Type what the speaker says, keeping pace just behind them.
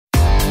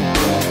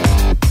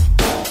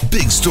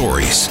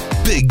stories,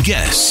 big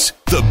guests,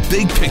 the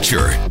big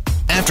picture.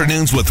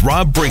 Afternoons with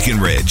Rob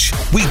Breckenridge.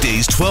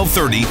 Weekdays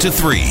 1230 to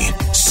 3,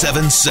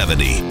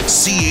 770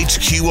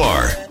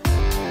 CHQR.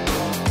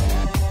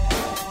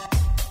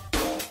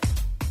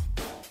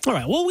 All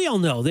right. Well, we all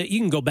know that you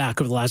can go back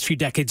over the last few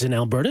decades in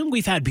Alberta, and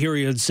we've had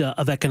periods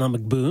of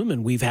economic boom,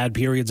 and we've had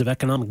periods of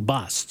economic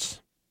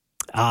busts.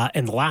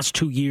 And the last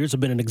 2 years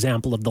have been an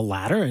example of the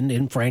latter,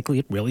 and frankly,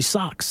 it really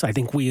sucks. I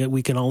think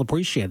we can all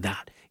appreciate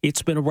that.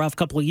 It's been a rough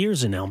couple of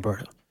years in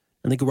Alberta.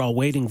 I think we're all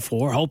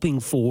hoping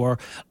for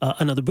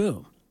another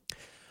boom.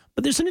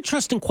 But there's an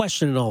interesting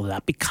question in all of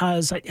that,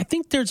 because I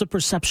think there's a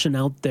perception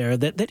out there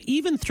that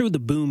even through the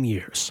boom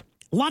years,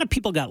 a lot of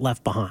people got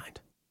left behind.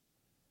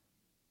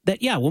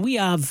 That, yeah, when we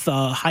have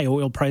high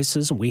oil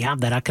prices and we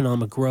have that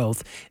economic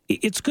growth,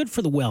 it's good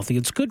for the wealthy.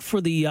 It's good for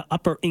the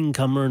upper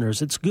income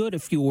earners. It's good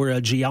if you're a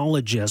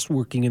geologist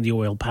working in the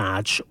oil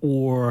patch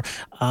or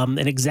an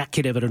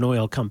executive at an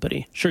oil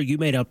company. Sure, you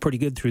made out pretty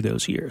good through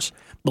those years.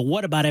 But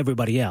what about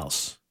everybody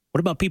else? What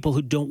about people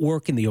who don't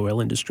work in the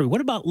oil industry?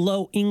 What about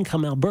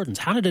low-income Albertans?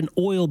 How did an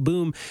oil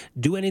boom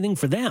do anything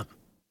for them?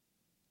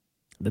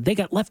 That they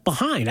got left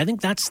behind. I think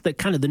that's the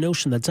kind of the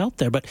notion that's out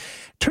there. But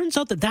it turns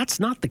out that that's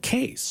not the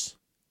case.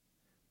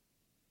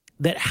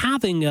 That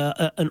having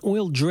an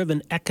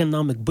oil-driven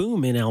economic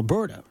boom in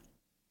Alberta,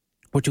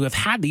 or to have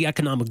had the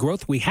economic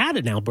growth we had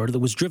in Alberta that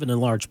was driven in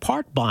large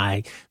part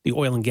by the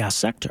oil and gas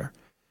sector,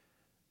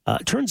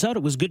 it turns out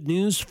it was good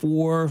news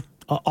for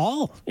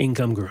all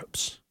income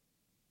groups.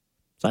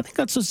 So I think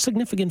that's a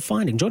significant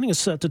finding. Joining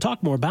us to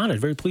talk more about it,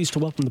 very pleased to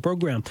welcome the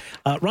program,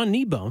 Ron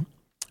Kneebone,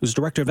 who's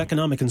Director of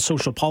Economic and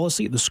Social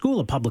Policy at the School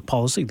of Public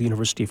Policy at the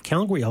University of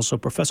Calgary, also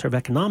Professor of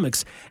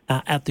Economics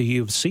at the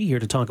U of C, here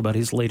to talk about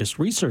his latest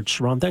research.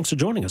 Ron, thanks for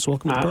joining us.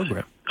 Welcome to the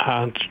program.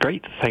 It's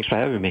great. Thanks for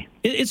having me.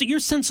 Is it your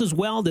sense as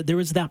well that there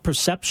is that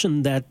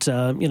perception that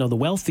the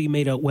wealthy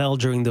made out well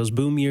during those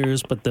boom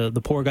years, but the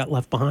poor got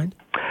left behind?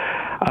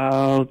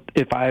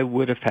 If I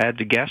would have had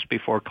to guess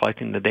before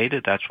collecting the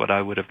data, that's what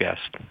I would have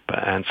guessed.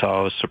 And so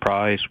I was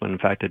surprised when, in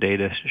fact, the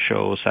data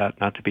shows that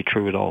not to be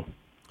true at all.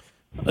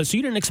 So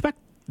you didn't expect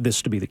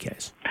this to be the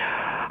case?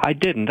 I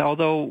didn't,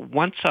 although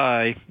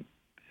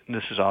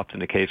this is often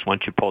the case,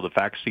 once you pull the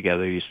facts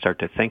together, you start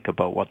to think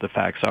about what the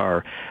facts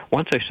are.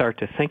 Once I start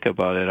to think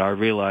about it, I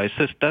realize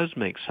this does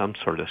make some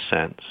sort of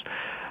sense.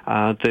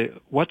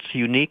 What's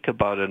unique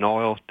about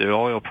the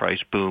oil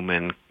price boom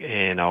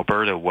in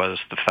Alberta was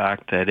the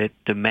fact that it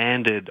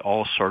demanded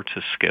all sorts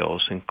of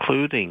skills,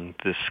 including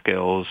the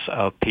skills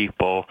of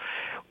people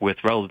with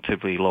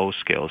relatively low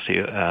skills.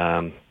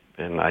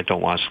 And I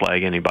don't want to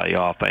slag anybody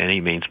off by any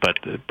means, but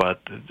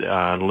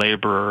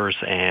laborers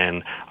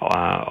and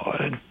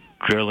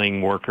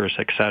drilling workers,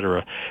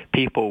 etc.,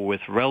 people with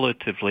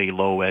relatively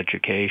low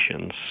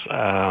educations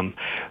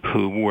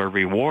who were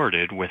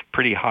rewarded with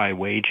pretty high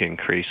wage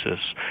increases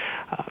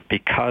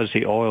because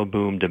the oil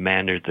boom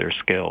demanded their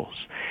skills.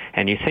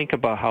 And you think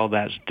about how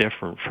that's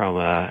different from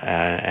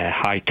a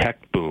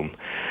high-tech boom.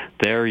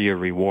 There you're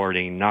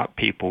rewarding not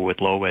people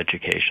with low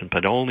education,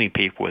 but only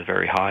people with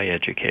very high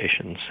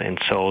educations. And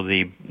so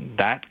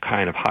that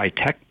kind of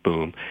high-tech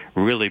boom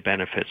really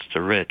benefits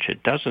the rich.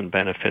 It doesn't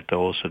benefit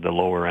those at the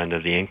lower end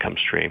of the income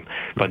stream.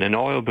 But an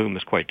oil boom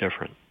is quite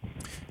different.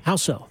 How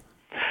so?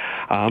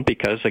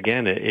 Because,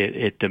 again,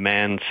 it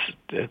demands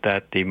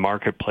that the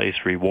marketplace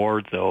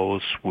reward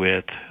those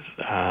with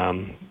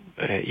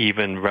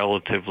even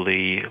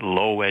relatively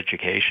low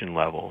education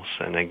levels.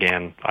 And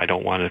again, I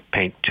don't want to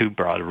paint too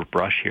broad of a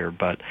brush here,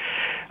 but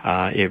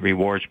it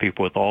rewards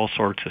people with all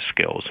sorts of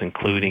skills,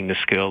 including the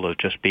skill of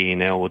just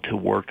being able to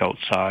work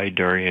outside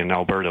during an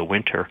Alberta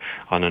winter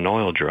on an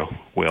oil drilling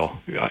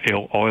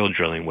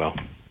well.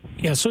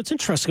 Yeah, so it's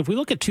interesting. If we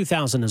look at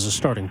 2000 as a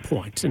starting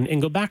point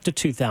and go back to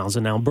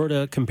 2000,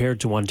 Alberta compared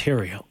to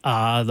Ontario,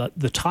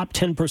 the top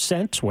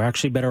 10% were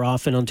actually better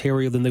off in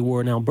Ontario than they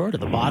were in Alberta.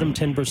 The bottom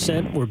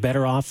 10% were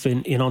better off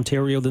in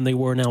Ontario than they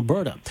were in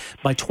Alberta.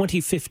 By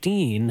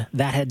 2015,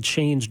 that had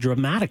changed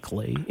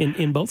dramatically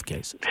in both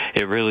cases.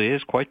 It really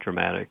is quite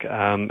dramatic.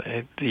 And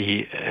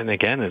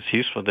again, it's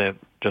useful to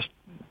just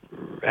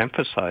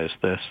emphasize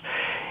this.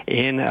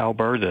 In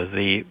Alberta,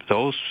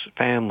 those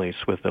families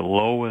with the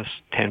lowest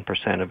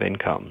 10% of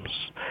incomes,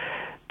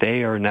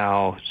 they are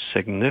now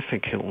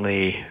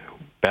significantly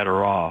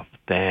better off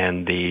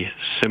than the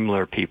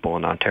similar people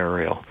in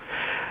Ontario.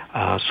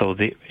 So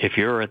if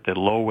you're at the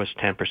lowest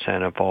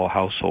 10% of all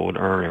household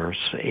earners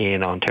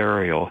in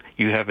Ontario,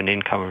 you have an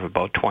income of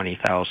about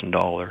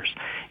 $20,000.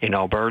 In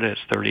Alberta,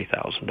 it's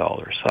 $30,000.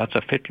 So that's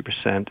a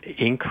 50%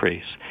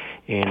 increase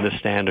in the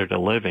standard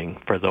of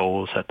living for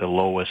those at the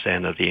lowest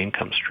end of the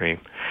income stream.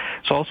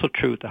 It's also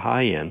true at the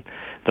high end.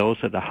 Those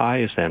at the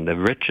highest end, the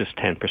richest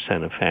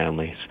 10% of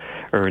families,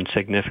 earn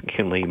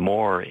significantly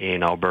more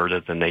in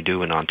Alberta than they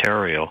do in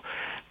Ontario.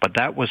 But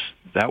that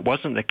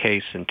wasn't the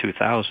case in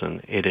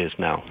 2000. It is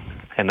now,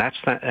 and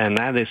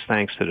that is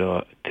thanks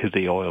to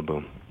the oil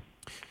boom.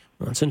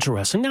 That's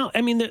interesting. Now,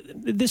 I mean,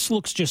 this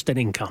looks just at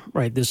income,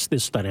 right? This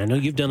study. I know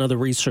you've done other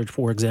research,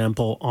 for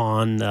example,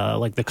 on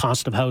like the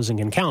cost of housing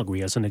in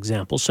Calgary as an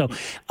example. So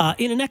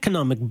in an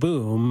economic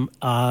boom,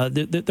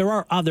 there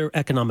are other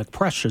economic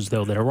pressures,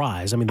 though, that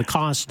arise. I mean, the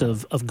cost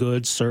of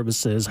goods,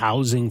 services,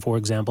 housing, for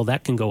example,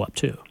 that can go up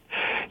too.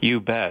 You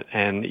bet,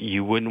 and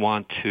you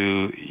want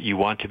to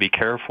be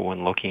careful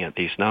when looking at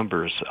these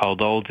numbers.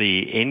 Although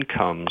the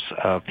incomes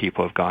of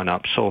people have gone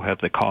up, so have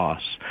the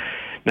costs.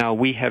 Now,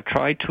 we have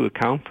tried to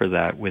account for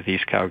that with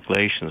these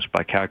calculations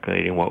by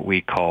calculating what we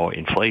call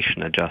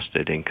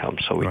inflation-adjusted income.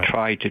 So we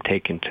try to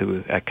take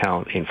into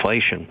account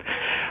inflation.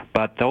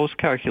 But those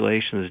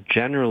calculations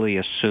generally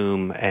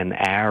assume an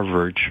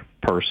average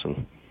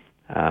person.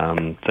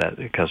 That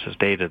because it's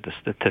data the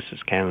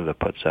Statistics Canada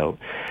puts out,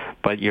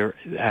 but you're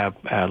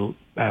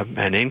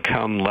an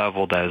income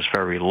level that is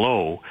very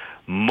low,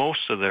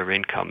 most of their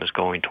income is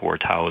going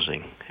towards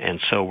housing, and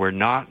so we're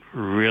not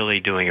really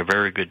doing a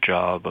very good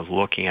job of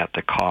looking at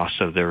the cost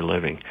of their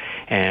living.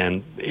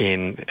 And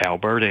in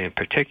Alberta, in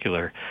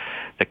particular,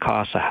 the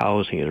cost of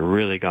housing has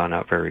really gone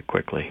up very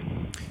quickly.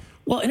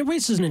 Well, and it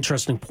raises an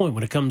interesting point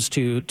when it comes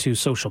to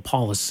social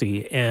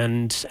policy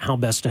and how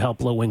best to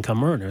help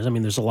low-income earners. I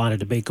mean, there's a lot of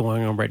debate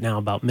going on right now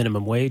about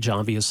minimum wage,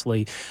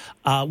 obviously.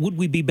 Would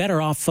we be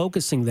better off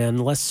focusing then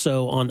less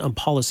so on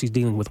policies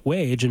dealing with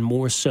wage and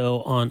more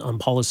so on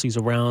policies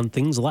around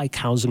things like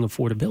housing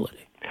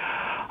affordability?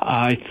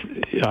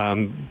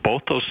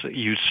 Both those,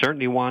 you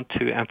certainly want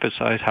to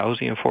emphasize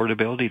housing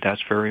affordability.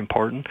 That's very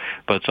important.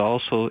 But it's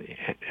also,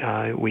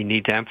 we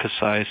need to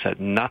emphasize that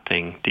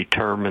nothing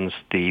determines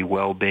the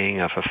well-being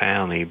of a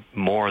family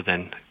more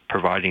than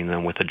providing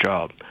them with a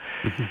job.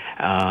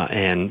 Mm-hmm.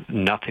 And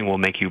nothing will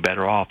make you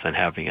better off than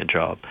having a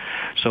job.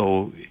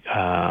 So,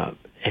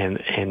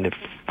 and if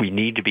we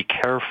need to be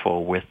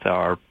careful with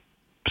our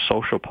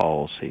social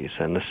policies,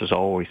 and this is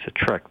always a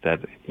trick that,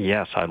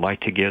 yes, I'd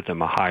like to give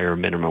them a higher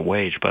minimum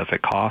wage, but if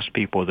it costs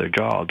people their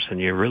jobs, then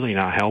you're really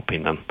not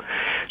helping them.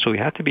 So we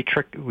have to be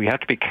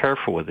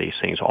careful with these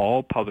things.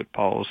 All public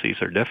policies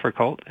are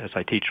difficult, as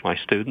I teach my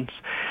students,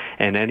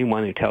 and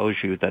anyone who tells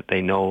you that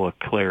they know a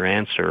clear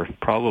answer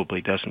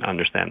probably doesn't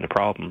understand the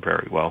problem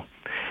very well.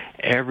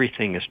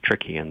 Everything is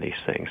tricky in these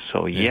things.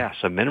 So yes,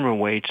 a minimum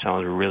wage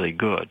sounds really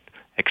good,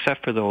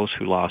 except for those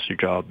who lost their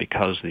job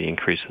because of the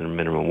increase in the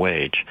minimum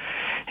wage.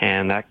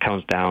 And that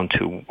comes down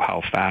to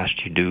how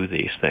fast you do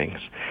these things.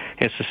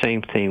 It's the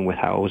same thing with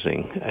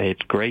housing.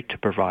 It's great to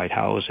provide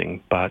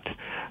housing, but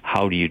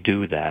how do you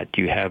do that?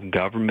 Do you have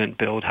government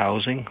build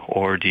housing,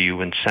 or do you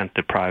incent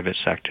the private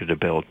sector to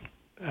build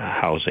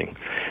housing?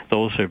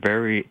 Those are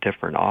very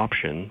different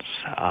options.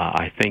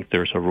 I think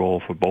there's a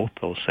role for both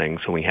those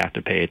things, so we have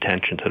to pay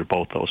attention to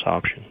both those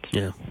options.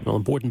 Yeah, well,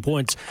 important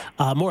points.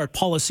 More at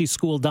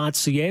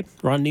policyschool.ca.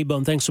 Ron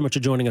Kneebone, thanks so much for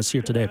joining us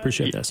here today. I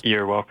appreciate this.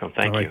 You're welcome.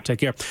 Thank you. Take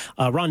care.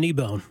 Ron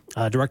Kneebone,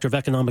 Director of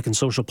Economic and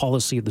Social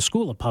Policy at the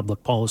School of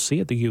Public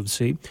Policy at the U of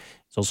C.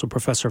 He's also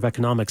professor of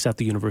economics at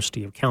the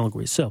University of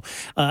Calgary. So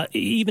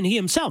even he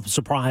himself is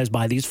surprised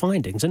by these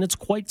findings, and it's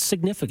quite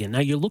significant.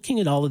 Now, you're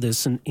looking at all of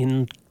this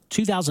in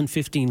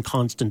 2015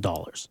 constant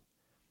dollars.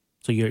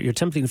 So you're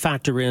attempting to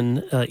factor in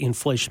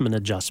inflation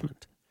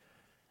adjustment.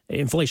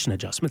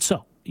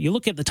 So you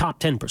look at the top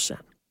 10%.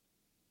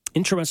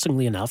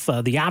 Interestingly enough,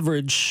 the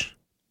average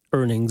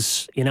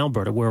earnings in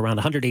Alberta were around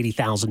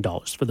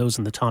 $180,000 for those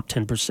in the top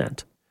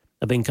 10%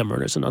 of income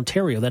earners. In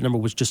Ontario, that number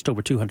was just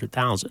over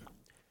 $200,000.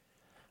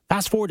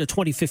 Fast forward to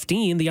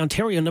 2015, the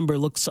Ontario number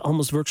looks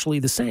almost virtually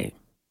the same.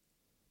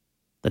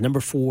 The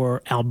number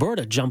for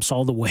Alberta jumps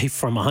all the way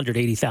from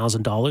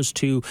 $180,000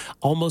 to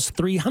almost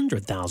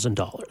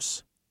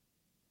 $300,000.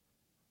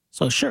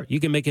 So sure,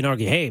 you can make an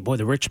argument, hey, boy,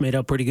 the rich made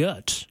out pretty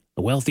good.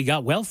 The wealthy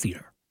got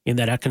wealthier in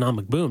that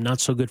economic boom, not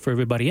so good for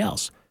everybody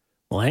else.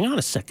 Well, hang on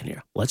a second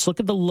here. Let's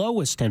look at the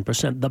lowest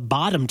 10%, the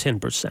bottom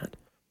 10%.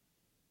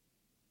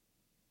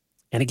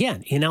 And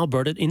again, in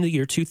Alberta, in the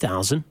year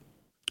 2000,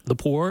 the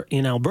poor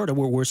in Alberta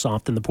were worse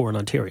off than the poor in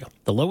Ontario.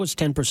 The lowest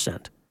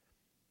 10%.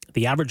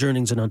 The average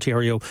earnings in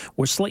Ontario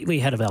were slightly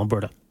ahead of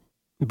Alberta.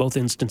 In both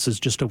instances,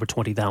 just over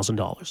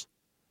 $20,000.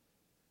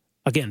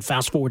 Again,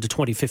 fast forward to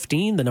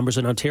 2015, the numbers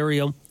in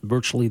Ontario,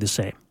 virtually the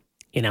same.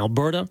 In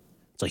Alberta,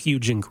 it's a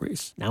huge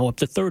increase, now up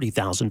to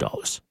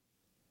 $30,000.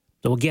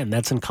 So again,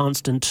 that's in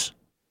constant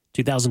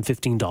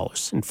 2015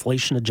 dollars,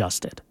 inflation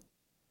adjusted.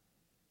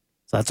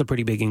 So that's a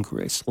pretty big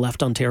increase.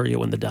 Left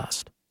Ontario in the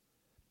dust.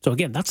 So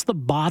again, that's the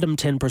bottom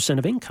 10%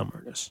 of income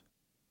earners.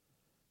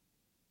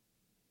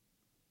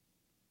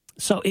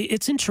 So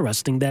it's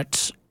interesting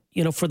that,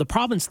 you know, for the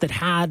province that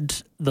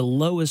had the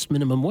lowest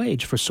minimum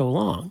wage for so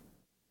long,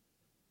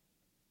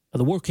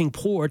 the working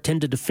poor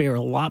tended to fare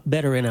a lot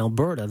better in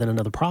Alberta than in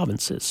other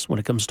provinces when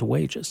it comes to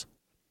wages.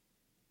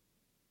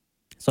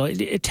 So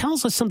it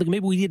tells us something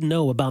maybe we didn't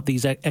know about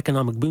these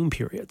economic boom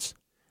periods,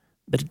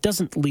 that it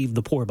doesn't leave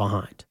the poor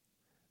behind,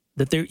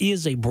 that there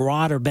is a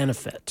broader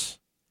benefit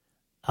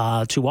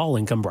to all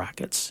income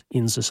brackets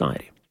in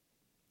society.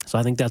 So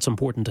I think that's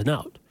important to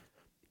note,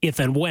 if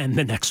and when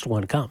the next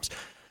one comes.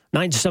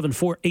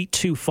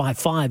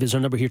 974-8255 is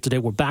our number here today.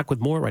 We're back with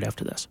more right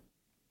after this.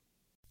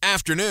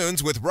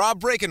 Afternoons with Rob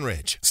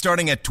Breckenridge,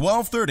 starting at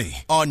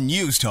 12:30 on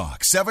News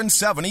Talk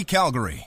 770 Calgary.